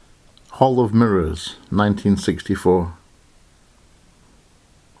Hall of Mirrors, 1964.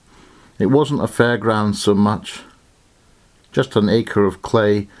 It wasn't a fairground so much, just an acre of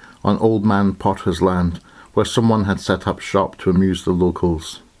clay on Old Man Potter's land where someone had set up shop to amuse the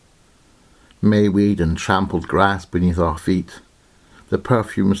locals. Mayweed and trampled grass beneath our feet, the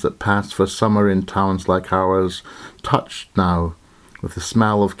perfumes that passed for summer in towns like ours, touched now with the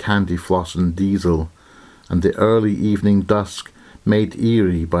smell of candy floss and diesel, and the early evening dusk made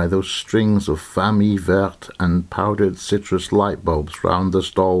eerie by those strings of famille verte and powdered citrus light bulbs round the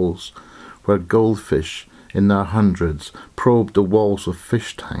stalls, where goldfish in their hundreds probed the walls of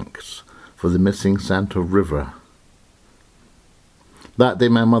fish tanks for the missing scent of river. That day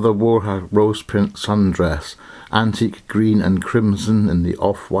my mother wore her rose-print sundress, antique green and crimson in the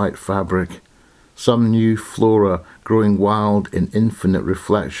off-white fabric, some new flora growing wild in infinite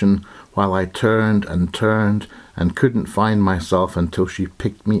reflection, while I turned and couldn't find myself until she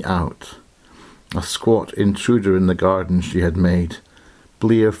picked me out, a squat intruder in the garden she had made,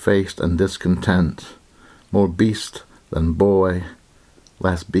 blear-faced and discontent, more beast than boy,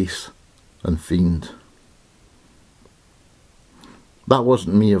 less beast than fiend. That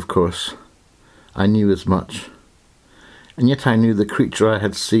wasn't me, of course. I knew as much. And yet I knew the creature I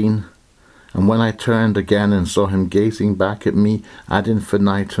had seen, and when I turned again and saw him gazing back at me ad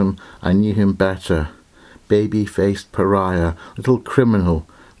infinitum, I knew him better. Baby-faced pariah, little criminal,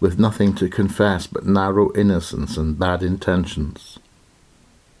 with nothing to confess but narrow innocence and bad intentions.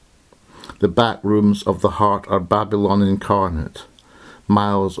 The back rooms of the heart are Babylon incarnate,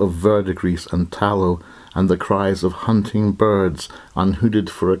 miles of verdigris and tallow, and the cries of hunting birds unhooded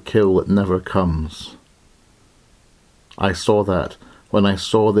for a kill that never comes. I saw that when I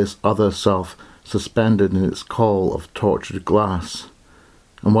saw this other self suspended in its call of tortured glass,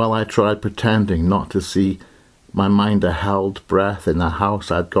 and while I tried pretending not to see, my mind a held breath in a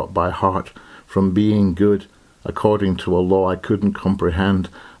house I'd got by heart from being good according to a law I couldn't comprehend,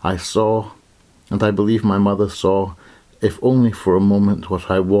 I saw, and I believe my mother saw, if only for a moment,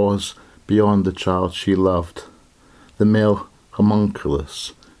 what I was beyond the child she loved, the male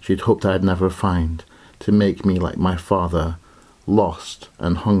homunculus she'd hoped I'd never find, to make me like my father, lost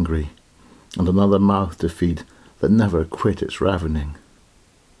and hungry, and another mouth to feed that never quit its ravening.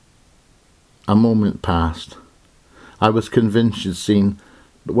 A moment passed. I was convinced she'd seen,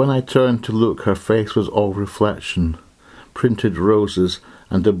 but when I turned to look, her face was all reflection, printed roses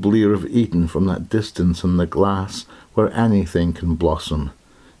and a blear of Eden from that distance in the glass where anything can blossom,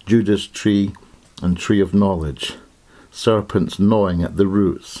 Judas tree and tree of knowledge, serpents gnawing at the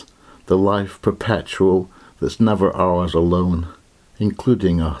roots, the life perpetual that's never ours alone,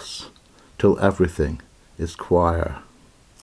 including us, till everything is choir.